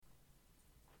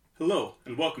Hello,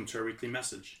 and welcome to our weekly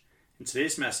message. In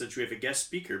today's message, we have a guest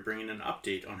speaker bringing an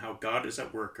update on how God is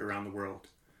at work around the world.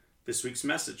 This week's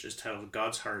message is titled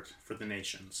God's Heart for the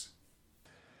Nations.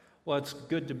 Well, it's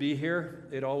good to be here.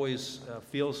 It always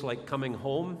feels like coming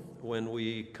home when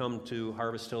we come to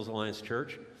Harvest Hills Alliance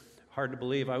Church. Hard to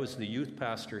believe I was the youth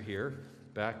pastor here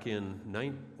back in,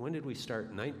 when did we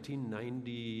start?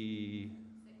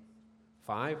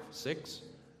 1995? 6?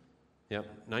 Yep,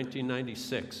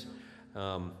 1996.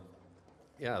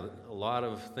 A lot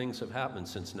of things have happened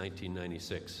since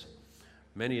 1996.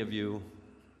 Many of you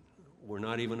were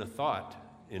not even a thought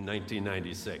in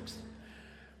 1996,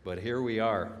 but here we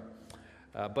are.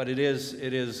 But it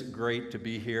is great to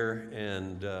be here,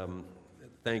 and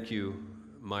thank you,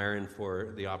 Myron,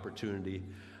 for the opportunity.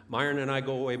 Myron and I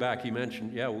go way back. He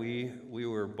mentioned, we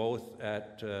were both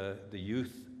at the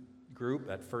youth group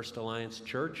at First Alliance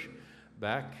Church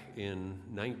back in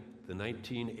the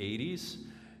 1980s.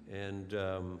 And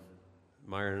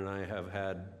Myron and I have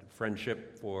had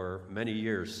friendship for many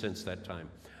years since that time.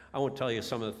 I won't tell you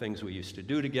some of the things we used to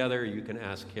do together. You can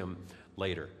ask him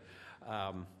later.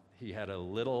 He had a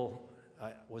little,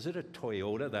 was it a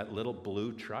Toyota, that little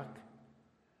blue truck?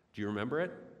 Do you remember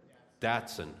it?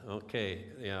 Datsun. Okay,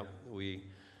 yeah, we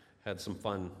had some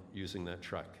fun using that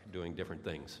truck, doing different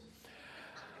things.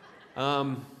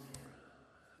 Let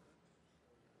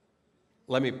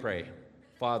me pray.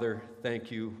 Father, thank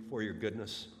you for your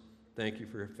goodness. Thank you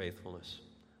for your faithfulness.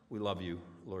 We love you,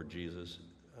 Lord Jesus.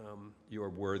 You are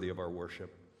worthy of our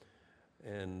worship.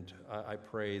 And I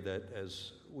pray that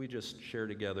as we just share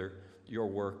together your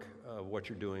work, what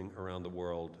you're doing around the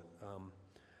world,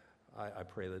 I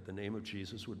pray that the name of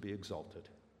Jesus would be exalted.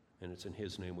 And it's in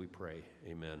his name we pray.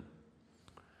 Amen.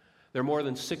 There are more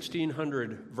than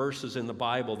 1,600 verses in the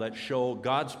Bible that show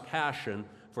God's passion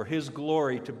for his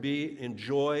glory to be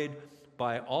enjoyed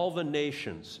by all the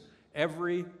nations,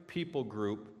 every people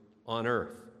group on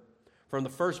earth, from the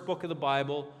first book of the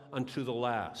Bible unto the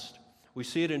last. We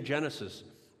see it in Genesis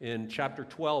in chapter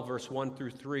 12, verse 1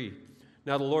 through 3.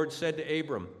 Now the Lord said to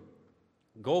Abram,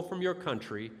 "Go from your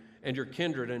country and your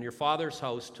kindred and your father's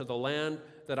house to the land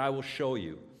that I will show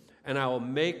you, and I will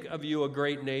make of you a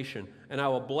great nation, and I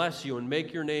will bless you and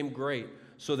make your name great,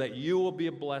 so that you will be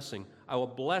a blessing. I will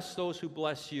bless those who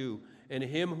bless you, and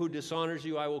him who dishonors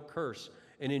you I will curse,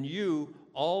 and in you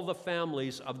all the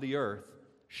families of the earth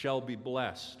shall be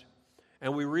blessed."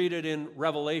 And we read it in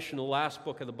Revelation, the last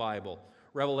book of the Bible,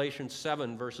 Revelation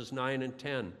 7, verses 9 and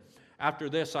 10. "After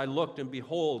this I looked, and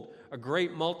behold, a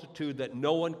great multitude that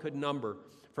no one could number,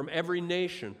 from every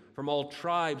nation, from all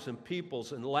tribes and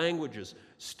peoples and languages,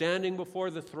 standing before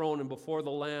the throne and before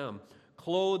the Lamb,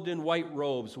 clothed in white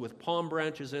robes with palm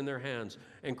branches in their hands,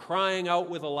 and crying out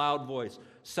with a loud voice,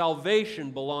 'Salvation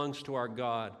belongs to our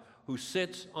God, who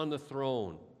sits on the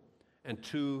throne, and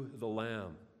to the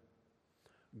Lamb.'"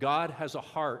 God has a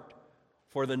heart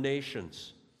for the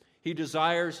nations. He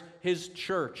desires his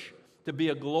church to be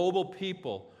a global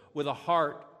people with a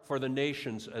heart for the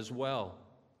nations as well.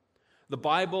 The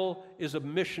Bible is a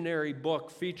missionary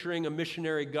book featuring a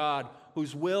missionary God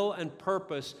whose will and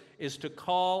purpose is to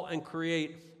call and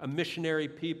create a missionary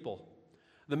people.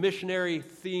 The missionary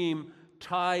theme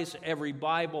ties every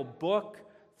Bible book,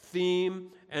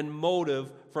 theme, and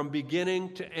motive from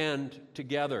beginning to end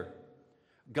together.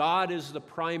 God is the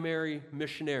primary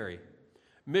missionary.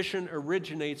 Mission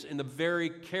originates in the very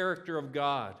character of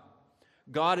God.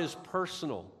 God is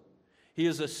personal. He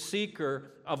is a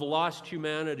seeker of lost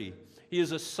humanity. He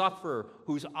is a sufferer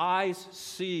whose eyes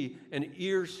see and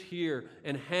ears hear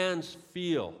and hands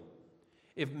feel.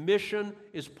 If mission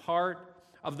is part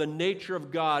of the nature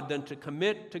of God, then to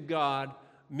commit to God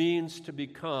means to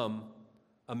become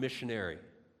a missionary.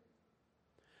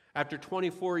 After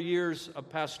 24 years of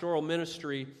pastoral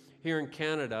ministry here in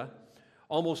Canada,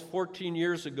 almost 14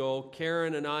 years ago,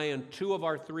 Karen and I and 2 of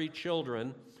our 3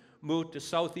 children moved to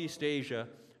Southeast Asia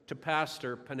to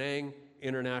pastor Penang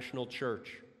International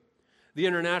Church. The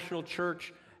International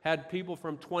Church had people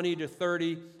from 20 to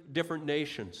 30 different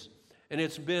nations, and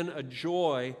it's been a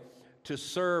joy to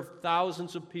serve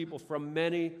thousands of people from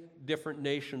many different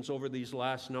nations over these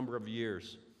last number of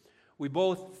years. We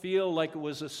both feel like it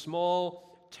was a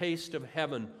small taste of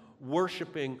heaven,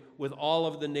 worshiping with all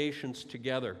of the nations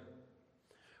together.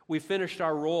 We finished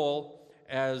our role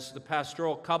as the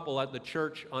pastoral couple at the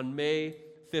church on May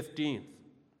 15th.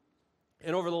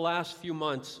 And over the last few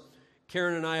months,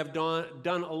 Karen and I have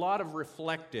done a lot of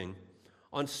reflecting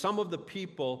on some of the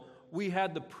people we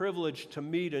had the privilege to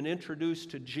meet and introduce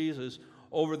to Jesus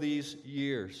over these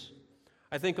years.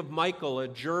 I think of Michael, a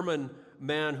German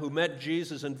man who met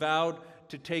Jesus and vowed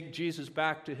to take Jesus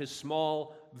back to his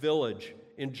small village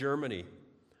in Germany.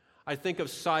 I think of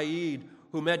Saeed,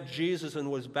 who met Jesus and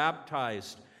was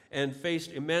baptized and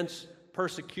faced immense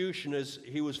persecution as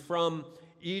he was from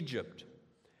Egypt.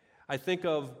 I think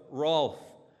of Rolf,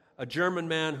 a German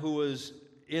man who was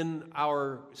in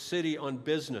our city on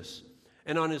business.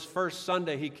 And on his first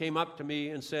Sunday, he came up to me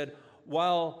and said,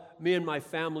 "While me and my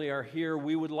family are here,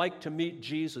 we would like to meet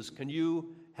Jesus. Can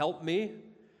you help me?"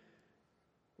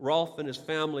 Rolf and his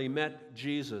family met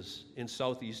Jesus in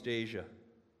Southeast Asia.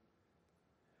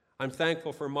 I'm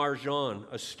thankful for Marjan,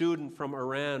 a student from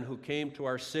Iran who came to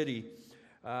our city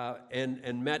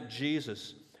and met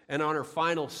Jesus. And on her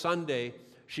final Sunday,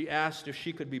 she asked if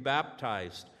she could be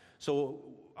baptized. So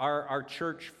our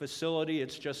church facility,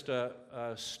 it's just a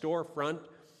storefront.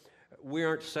 We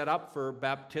aren't set up for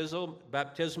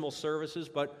baptismal services,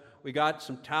 but we got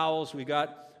some towels, we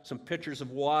got some pitchers of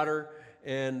water,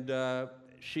 and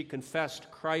she confessed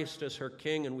Christ as her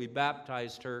king, and we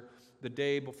baptized her the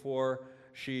day before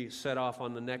she set off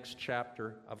on the next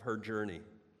chapter of her journey.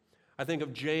 I think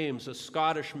of James, a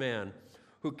Scottish man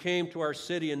who came to our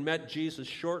city and met Jesus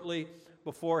shortly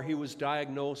before he was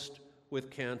diagnosed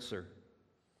with cancer.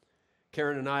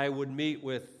 Karen and I would meet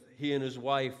with he and his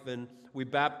wife, and we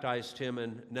baptized him,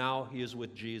 and now he is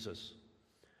with Jesus.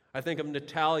 I think of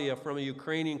Natalia from a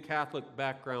Ukrainian Catholic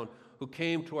background who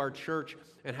came to our church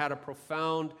and had a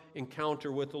profound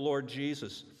encounter with the Lord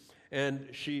Jesus. And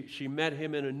she met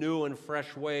him in a new and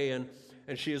fresh way, and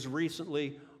she has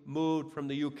recently moved from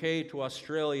the UK to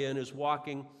Australia and is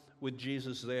walking with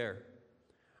Jesus there.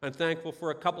 I'm thankful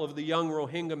for a couple of the young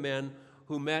Rohingya men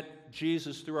who met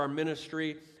Jesus through our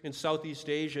ministry in Southeast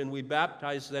Asia, and we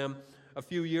baptized them a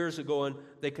few years ago, and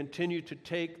they continue to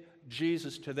take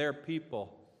Jesus to their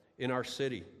people in our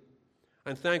city.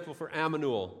 I'm thankful for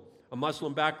Amanul, a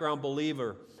Muslim background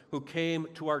believer who came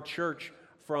to our church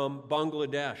from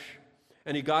Bangladesh,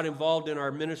 and he got involved in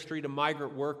our ministry to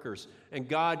migrant workers, and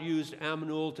God used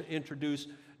Amanul to introduce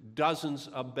dozens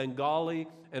of Bengali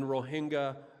and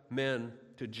Rohingya men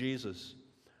to Jesus.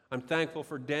 I'm thankful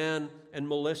for Dan and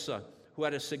Melissa, who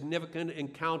had a significant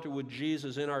encounter with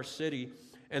Jesus in our city,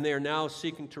 and they are now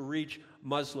seeking to reach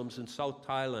Muslims in South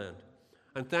Thailand.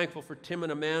 I'm thankful for Tim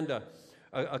and Amanda,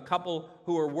 a couple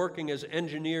who are working as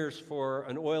engineers for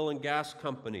an oil and gas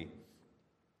company.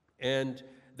 And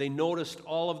they noticed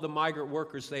all of the migrant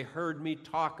workers. They heard me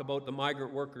talk about the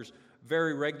migrant workers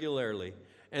very regularly.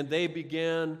 And they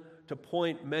began to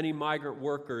point many migrant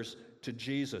workers to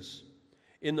Jesus.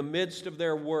 In the midst of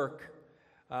their work,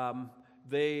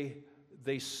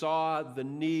 they saw the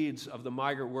needs of the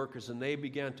migrant workers, and they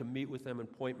began to meet with them and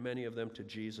point many of them to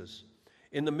Jesus.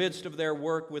 In the midst of their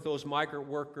work with those migrant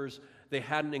workers, they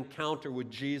had an encounter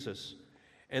with Jesus,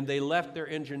 and they left their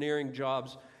engineering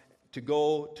jobs to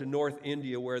go to North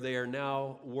India, where they are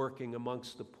now working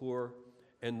amongst the poor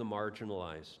and the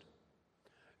marginalized.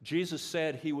 Jesus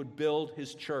said he would build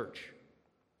his church,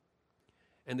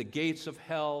 and the gates of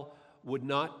hell would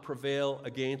not prevail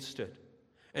against it.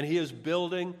 And he is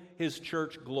building his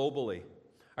church globally.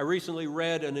 I recently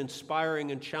read an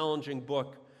inspiring and challenging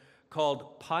book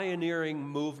called Pioneering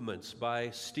Movements by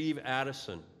Steve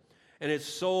Addison. And it's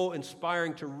so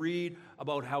inspiring to read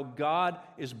about how God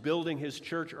is building his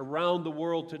church around the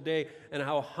world today, and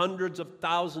how hundreds of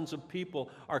thousands of people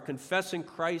are confessing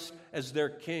Christ as their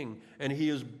king, and he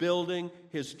is building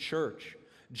his church.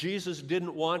 Jesus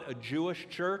didn't want a Jewish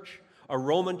church, a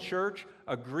Roman church,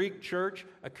 a Greek church,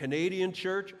 a Canadian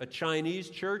church, a Chinese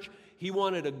church. He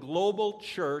wanted a global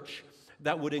church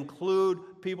that would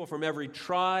include people from every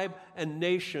tribe and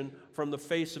nation from the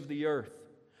face of the earth.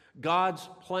 God's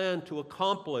plan to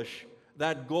accomplish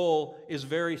that goal is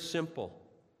very simple.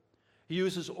 He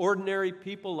uses ordinary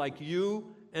people like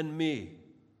you and me,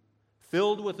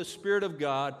 filled with the Spirit of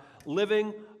God,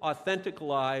 living authentic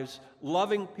lives,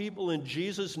 loving people in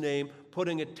Jesus' name,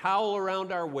 putting a towel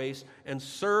around our waist, and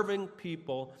serving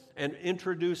people and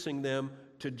introducing them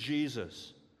to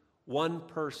Jesus, one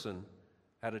person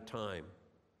at a time.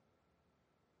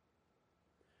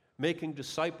 Making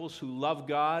disciples who love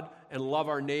God and love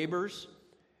our neighbors,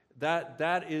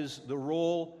 that is the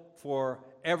role for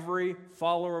every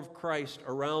follower of Christ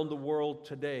around the world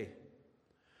today.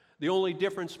 The only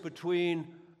difference between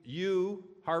you,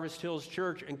 Harvest Hills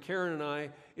Church, and Karen and I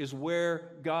is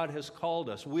where God has called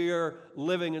us. We are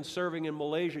living and serving in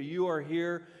Malaysia. You are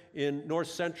here in north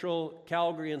central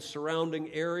Calgary and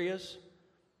surrounding areas.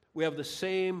 We have the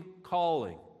same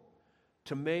calling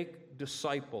to make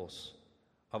disciples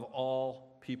of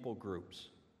all people groups.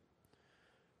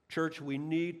 Church, we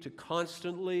need to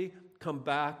constantly come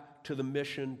back to the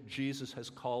mission Jesus has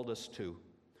called us to,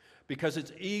 because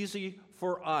it's easy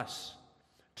for us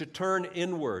to turn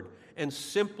inward and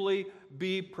simply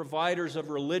be providers of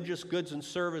religious goods and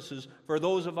services for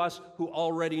those of us who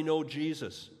already know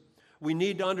Jesus. We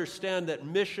need to understand that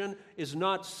mission is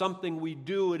not something we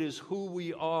do, it is who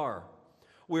we are.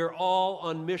 We're all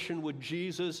on mission with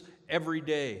Jesus every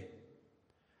day.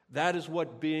 That is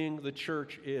what being the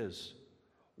church is.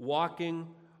 Walking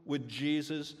with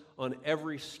Jesus on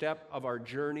every step of our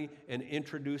journey and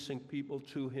introducing people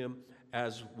to Him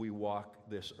as we walk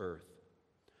this earth.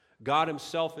 God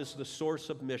Himself is the source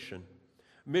of mission.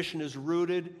 Mission is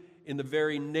rooted in the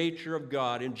very nature of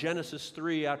God. In Genesis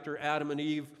 3, after Adam and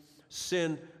Eve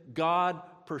sinned, God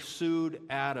pursued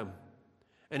Adam.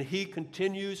 And He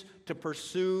continues to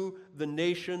pursue the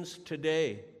nations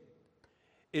today.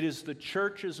 It is the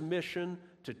church's mission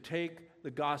to take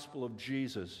the gospel of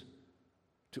Jesus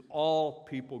to all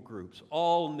people groups,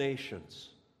 all nations.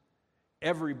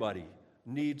 Everybody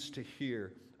needs to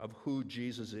hear of who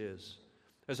Jesus is.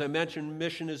 As I mentioned,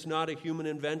 mission is not a human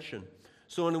invention.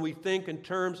 So when we think in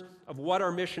terms of what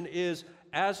our mission is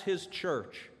as His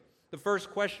church, the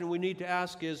first question we need to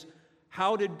ask is,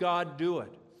 how did God do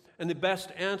it? And the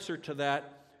best answer to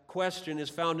that question is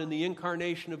found in the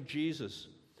incarnation of Jesus.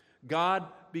 God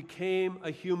became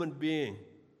a human being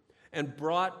and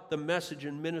brought the message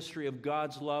and ministry of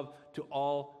God's love to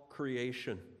all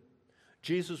creation.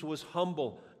 Jesus was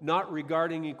humble, not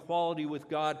regarding equality with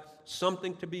God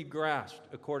something to be grasped,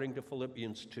 according to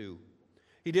Philippians 2.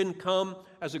 He didn't come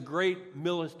as a great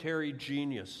military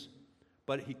genius,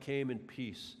 but He came in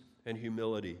peace and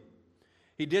humility.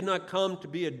 He did not come to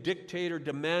be a dictator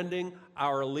demanding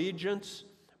our allegiance,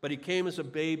 but He came as a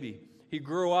baby. He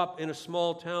grew up in a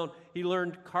small town. He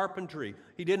learned carpentry.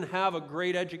 He didn't have a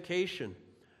great education.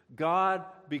 God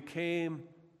became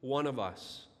one of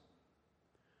us.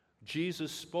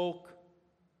 Jesus spoke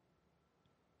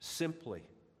simply,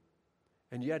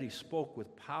 and yet He spoke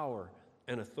with power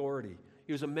and authority.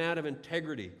 He was a man of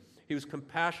integrity. He was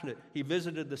compassionate. He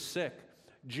visited the sick.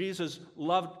 Jesus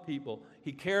loved people.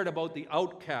 He cared about the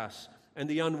outcasts and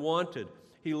the unwanted.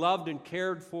 He loved and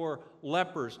cared for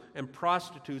lepers and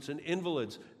prostitutes and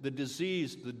invalids, the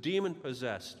diseased, the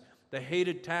demon-possessed, the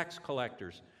hated tax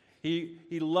collectors. He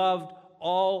loved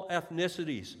all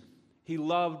ethnicities. He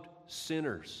loved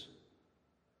sinners.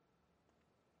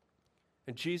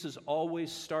 And Jesus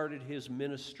always started His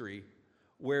ministry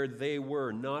where they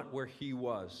were, not where He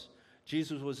was.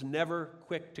 Jesus was never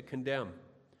quick to condemn.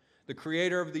 The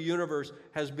Creator of the universe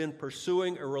has been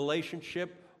pursuing a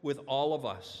relationship with all of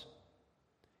us.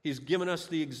 He's given us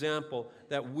the example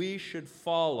that we should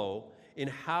follow in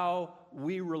how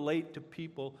we relate to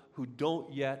people who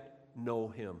don't yet know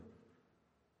Him.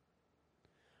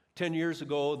 10 years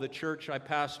ago, the church I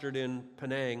pastored in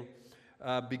Penang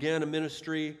began a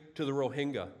ministry to the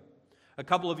Rohingya. A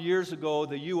couple of years ago,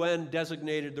 the UN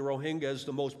designated the Rohingya as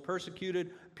the most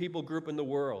persecuted people group in the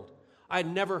world.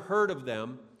 I'd never heard of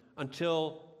them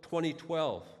until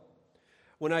 2012.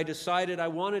 When I decided I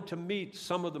wanted to meet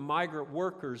some of the migrant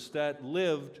workers that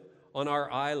lived on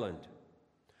our island.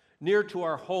 Near to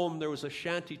our home, there was a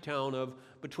shanty town of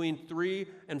between 3,000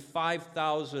 and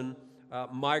 5,000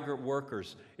 migrant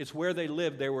workers. It's where they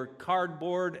lived. They were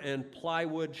cardboard and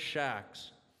plywood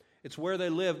shacks. It's where they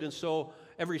lived, and so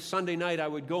every Sunday night I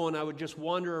would go and I would just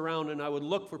wander around and I would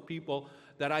look for people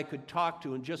that I could talk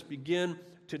to and just begin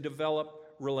to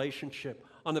develop relationship.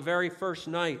 On the very first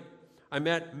night, I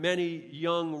met many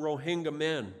young Rohingya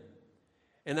men,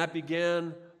 and that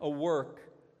began a work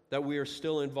that we are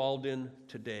still involved in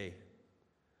today.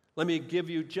 Let me give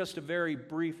you just a very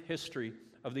brief history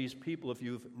of these people if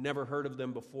you've never heard of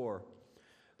them before.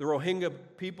 The Rohingya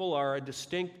people are a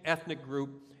distinct ethnic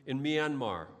group in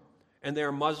Myanmar, and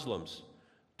they're Muslims.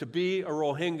 To be a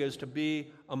Rohingya is to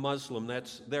be a Muslim.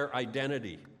 That's their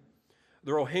identity.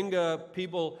 The Rohingya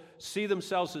people see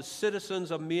themselves as citizens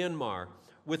of Myanmar,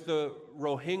 with the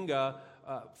Rohingya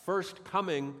first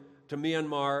coming to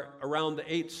Myanmar around the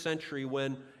 8th century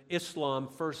when Islam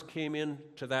first came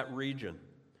into that region.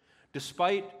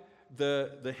 Despite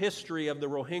the history of the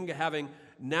Rohingya having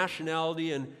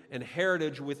nationality and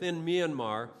heritage within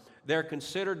Myanmar, they're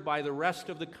considered by the rest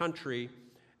of the country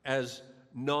as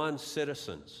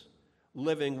non-citizens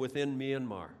living within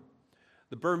Myanmar.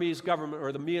 The Burmese government,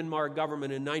 or the Myanmar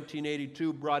government in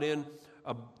 1982, brought in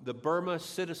the Burma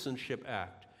Citizenship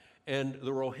Act, and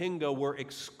the Rohingya were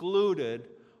excluded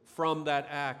from that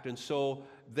act, and so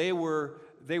they were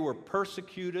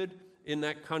persecuted in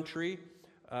that country.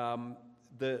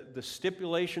 The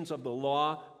stipulations of the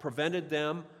law prevented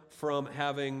them from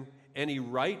having any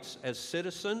rights as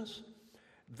citizens.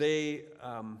 They,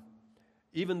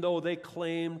 even though they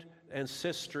claimed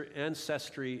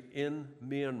ancestry in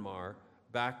Myanmar,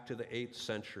 back to the 8th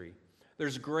century.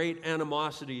 There's great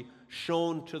animosity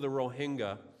shown to the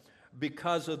Rohingya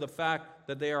because of the fact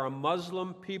that they are a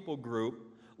Muslim people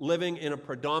group living in a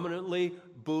predominantly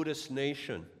Buddhist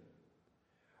nation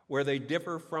where they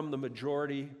differ from the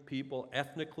majority people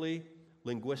ethnically,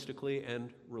 linguistically,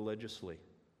 and religiously.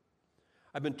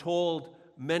 I've been told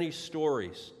many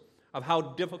stories of how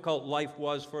difficult life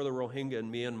was for the Rohingya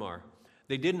in Myanmar.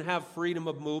 They didn't have freedom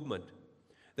of movement.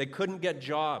 They couldn't get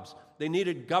jobs. They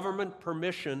needed government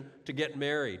permission to get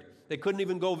married. They couldn't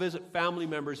even go visit family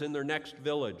members in their next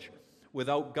village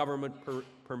without government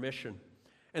permission.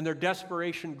 And their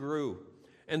desperation grew.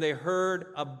 And they heard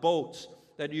of boats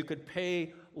that you could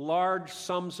pay large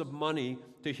sums of money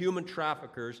to human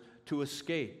traffickers to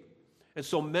escape. And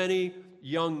so many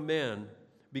young men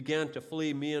began to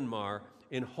flee Myanmar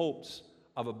in hopes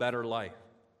of a better life.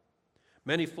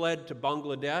 Many fled to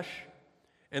Bangladesh,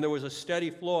 and there was a steady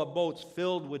flow of boats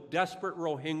filled with desperate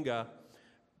Rohingya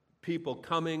people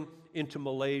coming into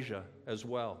Malaysia as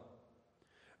well.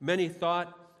 Many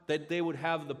thought that they would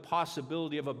have the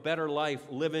possibility of a better life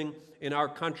living in our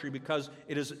country because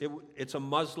it's a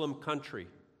Muslim country.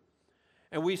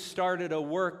 And we started a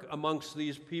work amongst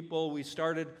these people. We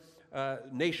started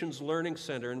Nations Learning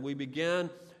Center, and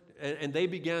they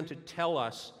began to tell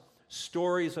us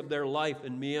stories of their life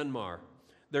in Myanmar,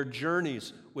 their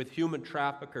journeys with human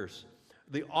traffickers,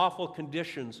 the awful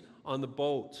conditions on the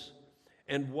boats,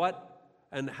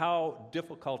 and how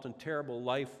difficult and terrible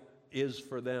life is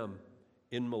for them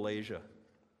in Malaysia.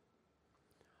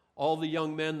 All the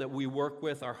young men that we work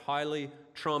with are highly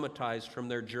traumatized from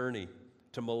their journey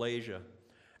to Malaysia.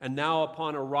 And now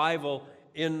upon arrival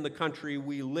in the country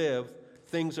we live,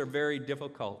 things are very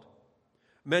difficult.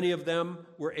 Many of them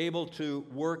were able to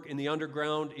work in the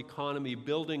underground economy,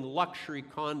 building luxury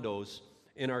condos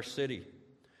in our city.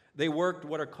 They worked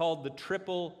what are called the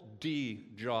triple D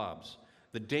jobs,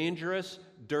 the dangerous,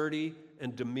 dirty,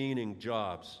 and demeaning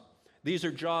jobs. These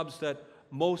are jobs that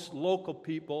most local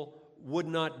people would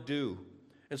not do.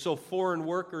 And so foreign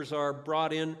workers are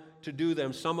brought in to do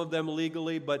them, some of them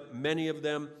legally, but many of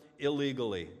them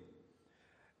illegally.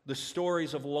 The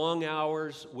stories of long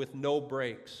hours with no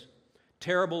breaks,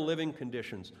 terrible living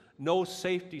conditions, no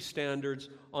safety standards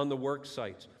on the work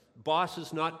sites,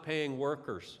 bosses not paying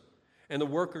workers, and the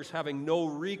workers having no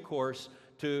recourse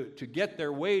to get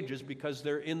their wages because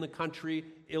they're in the country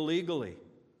illegally.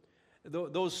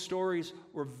 Those stories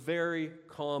were very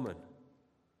common.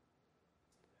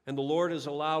 And the Lord has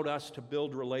allowed us to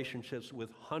build relationships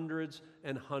with hundreds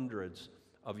and hundreds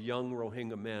of young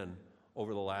Rohingya men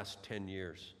over the last 10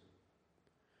 years.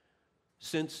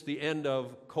 Since the end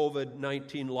of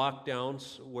COVID-19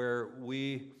 lockdowns, where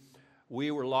we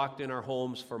were locked in our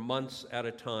homes for months at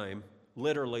a time,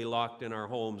 literally locked in our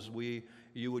homes,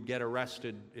 you would get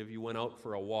arrested if you went out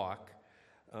for a walk.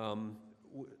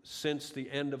 Since the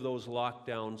end of those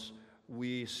lockdowns,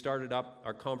 we started up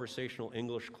our conversational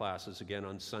English classes again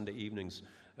on Sunday evenings.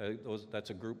 That's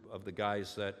a group of the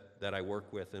guys that I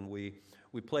work with, and we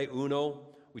play Uno.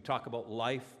 We talk about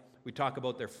life. We talk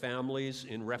about their families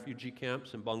in refugee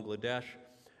camps in Bangladesh,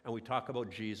 and we talk about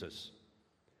Jesus.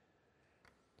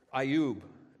 Ayub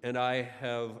and I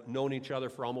have known each other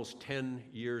for almost 10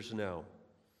 years now.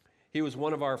 He was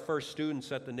one of our first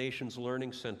students at the Nations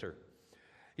Learning Center.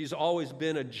 He's always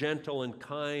been a gentle and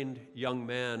kind young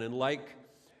man, and like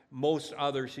most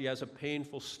others, he has a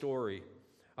painful story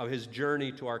of his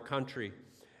journey to our country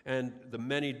and the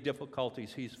many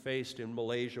difficulties he's faced in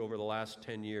Malaysia over the last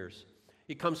 10 years.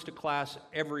 He comes to class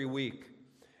every week,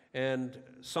 and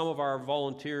some of our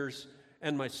volunteers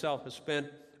and myself have spent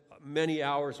many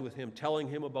hours with him, telling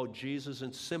him about Jesus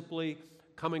and simply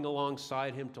coming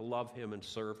alongside him to love him and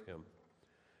serve him.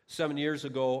 7 years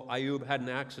ago, Ayub had an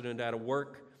accident at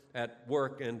work,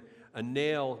 and a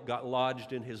nail got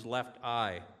lodged in his left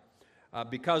eye.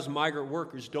 Because migrant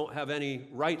workers don't have any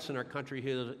rights in our country,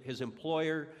 his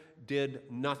employer did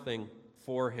nothing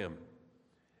for him,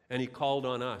 and he called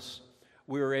on us.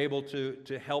 We were able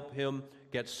to help him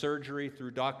get surgery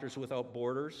through Doctors Without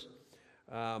Borders.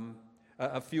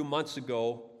 A few months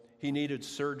ago, he needed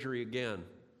surgery again,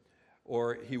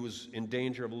 or he was in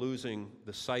danger of losing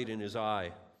the sight in his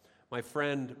eye. My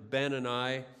friend Ben and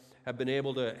I have been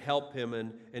able to help him,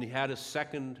 and he had a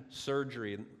second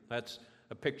surgery. That's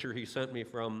a picture he sent me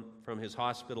from his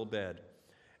hospital bed.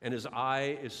 And his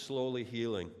eye is slowly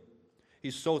healing.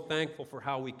 He's so thankful for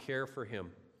how we care for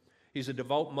him. He's a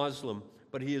devout Muslim,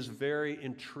 but he is very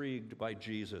intrigued by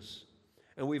Jesus.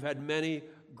 And we've had many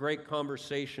great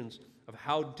conversations of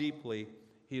how deeply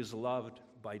he is loved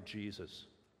by Jesus.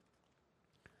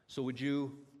 So would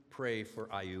you pray for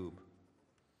Ayub?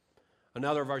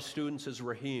 Another of our students is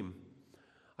Rahim.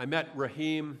 I met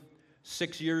Rahim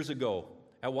 6 years ago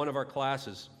at one of our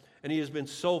classes, and he has been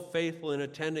so faithful in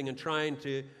attending and trying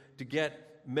to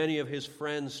get many of his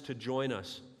friends to join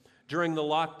us. During the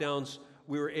lockdowns,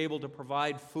 we were able to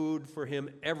provide food for him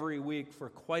every week for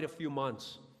quite a few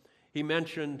months. He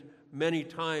mentioned many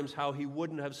times how he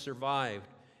wouldn't have survived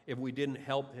if we didn't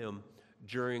help him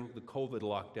during the COVID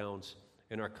lockdowns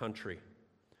in our country.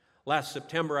 Last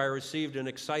September, I received an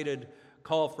excited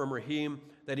call from Rahim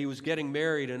that he was getting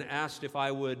married and asked if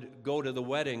I would go to the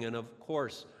wedding, and of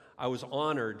course, I was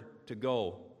honored to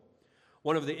go.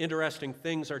 One of the interesting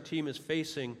things our team is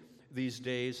facing these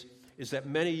days is that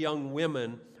many young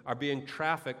women are being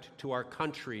trafficked to our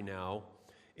country now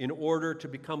in order to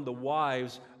become the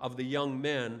wives of the young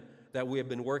men that we have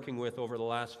been working with over the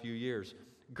last few years.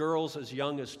 Girls as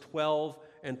young as 12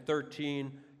 and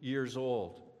 13 years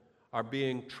old are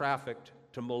being trafficked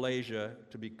to Malaysia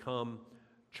to become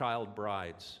child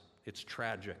brides. It's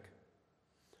tragic.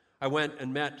 I went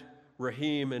and met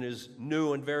Rahim and his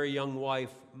new and very young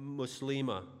wife,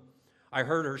 Muslima. I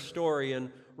heard her story, and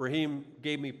Rahim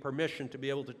gave me permission to be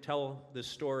able to tell this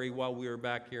story while we were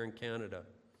back here in Canada.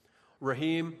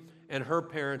 Rahim and her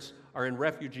parents are in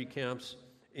refugee camps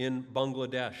in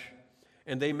Bangladesh,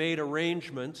 and they made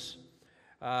arrangements,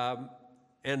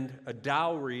 and a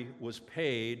dowry was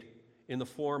paid in the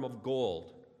form of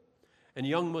gold. And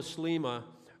young Muslima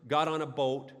got on a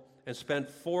boat and spent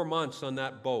 4 months on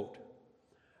that boat.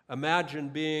 Imagine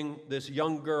being this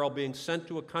young girl being sent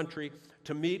to a country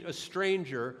to meet a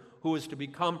stranger who is to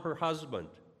become her husband.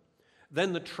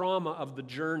 Then the trauma of the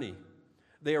journey.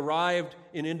 They arrived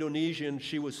in Indonesia, and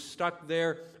she was stuck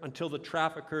there until the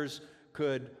traffickers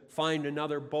could find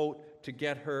another boat to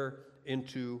get her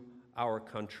into our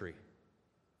country.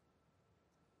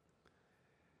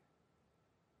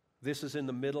 This is in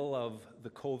the middle of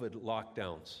the COVID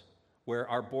lockdowns, where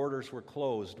our borders were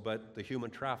closed, but the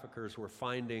human traffickers were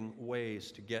finding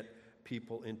ways to get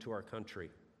people into our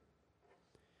country.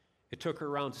 It took her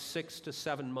around 6 to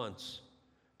 7 months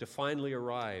to finally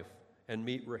arrive and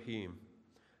meet Rahim.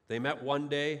 They met one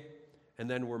day and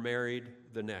then were married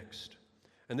the next.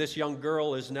 And this young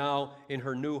girl is now in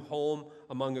her new home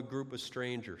among a group of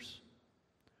strangers.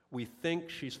 We think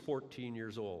she's 14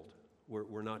 years old.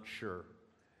 We're not sure.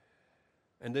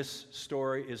 And this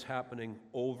story is happening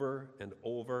over and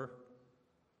over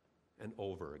and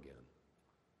over again.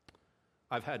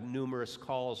 I've had numerous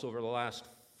calls over the last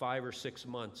 5 or 6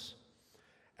 months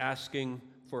asking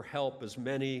for help, as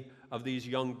many of these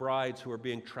young brides who are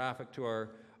being trafficked to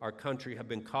our country have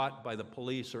been caught by the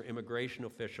police or immigration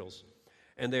officials,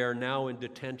 and they are now in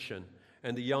detention.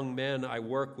 And the young men I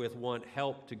work with want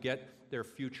help to get their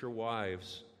future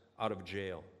wives out of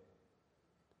jail.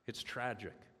 It's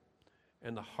tragic.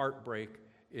 And the heartbreak,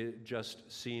 it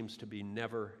just seems to be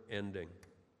never ending.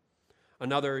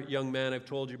 Another young man I've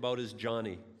told you about is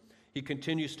Johnny. He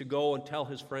continues to go and tell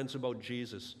his friends about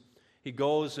Jesus. He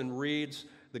goes and reads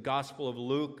the Gospel of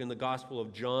Luke and the Gospel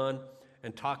of John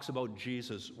and talks about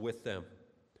Jesus with them.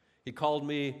 He called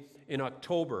me in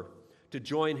October to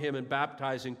join him in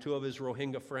baptizing 2 of his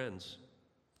Rohingya friends.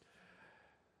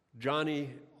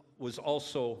 Johnny was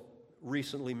also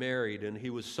recently married, and he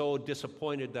was so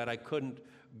disappointed that I couldn't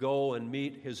go and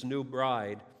meet his new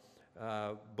bride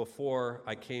before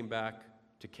I came back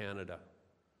to Canada.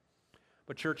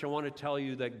 But church, I want to tell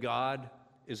you that God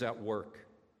is at work.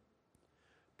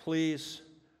 Please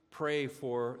pray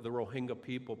for the Rohingya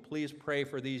people. Please pray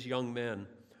for these young men,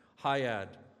 Hayad,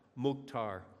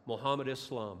 Mukhtar, Muhammad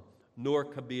Islam, Noor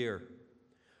Kabir.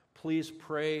 Please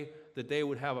pray that they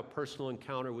would have a personal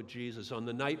encounter with Jesus. On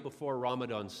the night before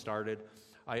Ramadan started,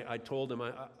 I told them,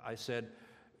 I said,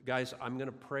 guys, I'm going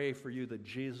to pray for you that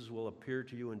Jesus will appear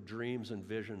to you in dreams and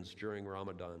visions during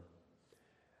Ramadan,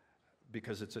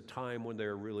 because it's a time when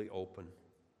they're really open.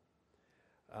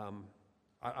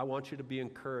 I want you to be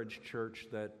encouraged, church,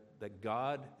 that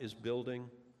God is building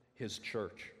His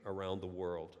church around the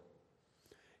world.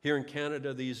 Here in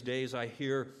Canada these days, I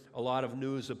hear a lot of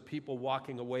news of people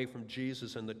walking away from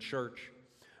Jesus and the church.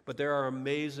 But there are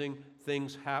amazing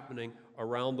things happening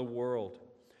around the world.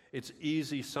 It's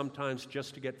easy sometimes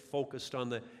just to get focused on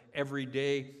the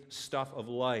everyday stuff of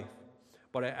life.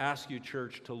 But I ask you,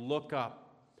 church, to look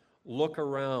up, look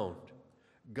around.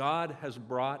 God has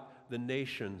brought the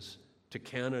nations to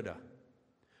Canada.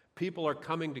 People are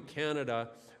coming to Canada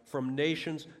from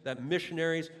nations that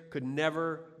missionaries could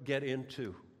never get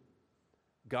into.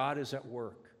 God is at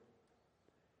work.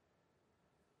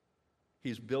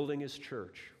 He's building His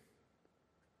church.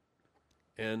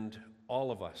 And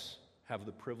all of us have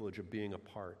the privilege of being a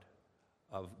part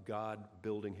of God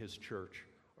building His church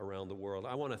around the world.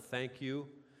 I want to thank you,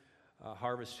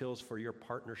 Harvest Hills, for your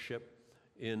partnership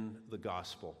in the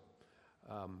gospel.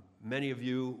 Many of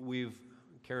you,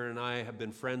 Karen and I have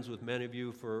been friends with many of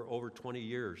you for over 20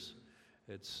 years.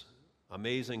 It's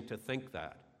amazing to think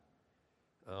that.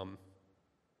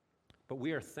 But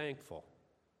we are thankful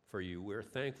for you. We're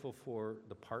thankful for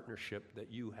the partnership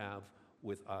that you have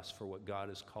with us for what God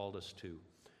has called us to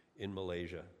in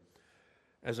Malaysia.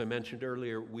 As I mentioned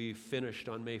earlier, we finished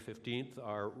on May 15th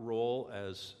our role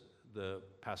as the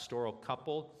pastoral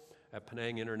couple at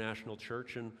Penang International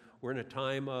Church, and we're in a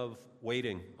time of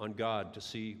waiting on God to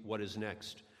see what is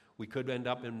next. We could end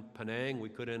up in Penang, we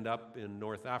could end up in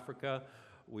North Africa,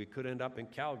 we could end up in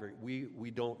Calgary.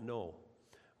 We don't know.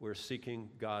 We're seeking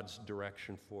God's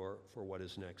direction for what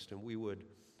is next, and we would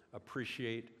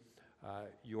appreciate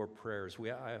your prayers.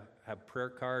 I have prayer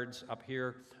cards up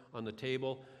here on the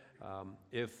table.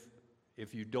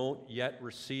 If you don't yet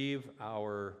receive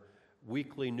our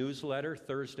weekly newsletter,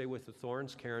 Thursday with the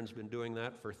Thorns, Karen's been doing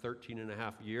that for 13 and a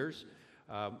half years.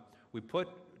 We've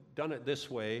done it this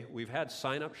way. We've had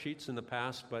sign-up sheets in the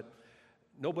past, but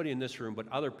nobody in this room, but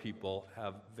other people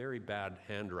have very bad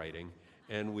handwriting,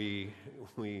 and we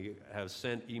have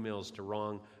sent emails to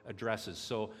wrong addresses.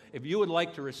 So if you would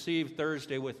like to receive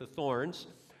Thursday with the Thorns,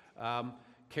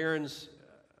 Karen's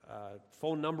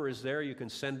phone number is there. You can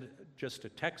send just a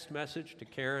text message to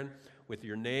Karen with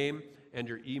your name and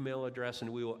your email address,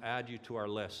 and we will add you to our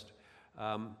list.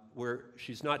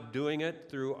 She's not doing it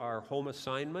through our home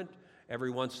assignment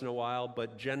every once in a while,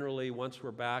 but generally once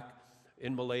we're back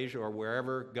in Malaysia or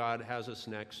wherever God has us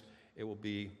next, it will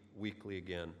be weekly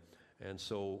again. And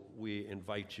so we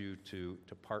invite you to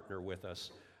partner with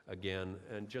us again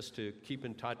and just to keep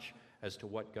in touch as to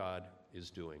what God is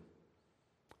doing.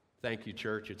 Thank you,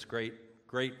 church. It's great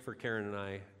for Karen and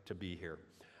I to be here.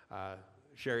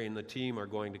 Sherry and the team are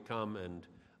going to come and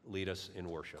lead us in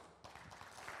worship.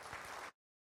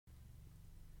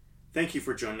 Thank you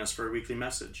for joining us for our weekly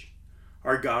message.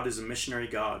 Our God is a missionary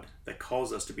God that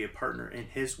calls us to be a partner in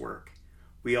His work.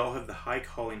 We all have the high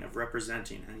calling of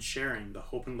representing and sharing the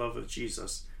hope and love of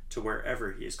Jesus to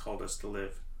wherever He has called us to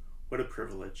live. What a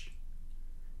privilege.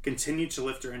 Continue to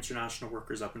lift our international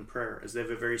workers up in prayer as they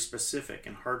have a very specific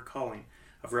and hard calling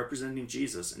of representing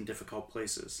Jesus in difficult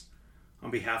places. On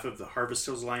behalf of the Harvest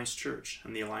Hills Alliance Church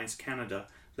and the Alliance Canada,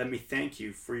 let me thank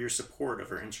you for your support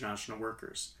of our international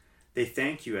workers. They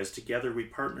thank you as together we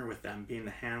partner with them, being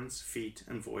the hands, feet,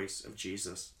 and voice of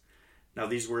Jesus. Now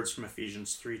these words from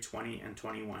Ephesians 3:20 and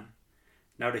 21.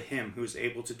 Now to Him who is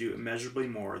able to do immeasurably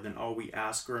more than all we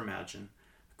ask or imagine,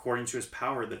 according to His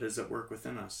power that is at work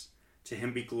within us, to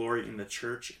Him be glory in the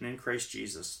church and in Christ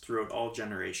Jesus throughout all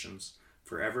generations,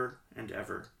 forever and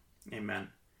ever. Amen.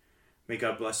 May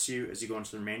God bless you as you go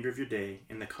into the remainder of your day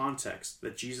in the context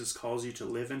that Jesus calls you to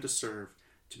live and to serve,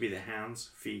 to be the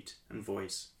hands, feet, and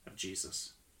voice of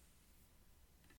Jesus.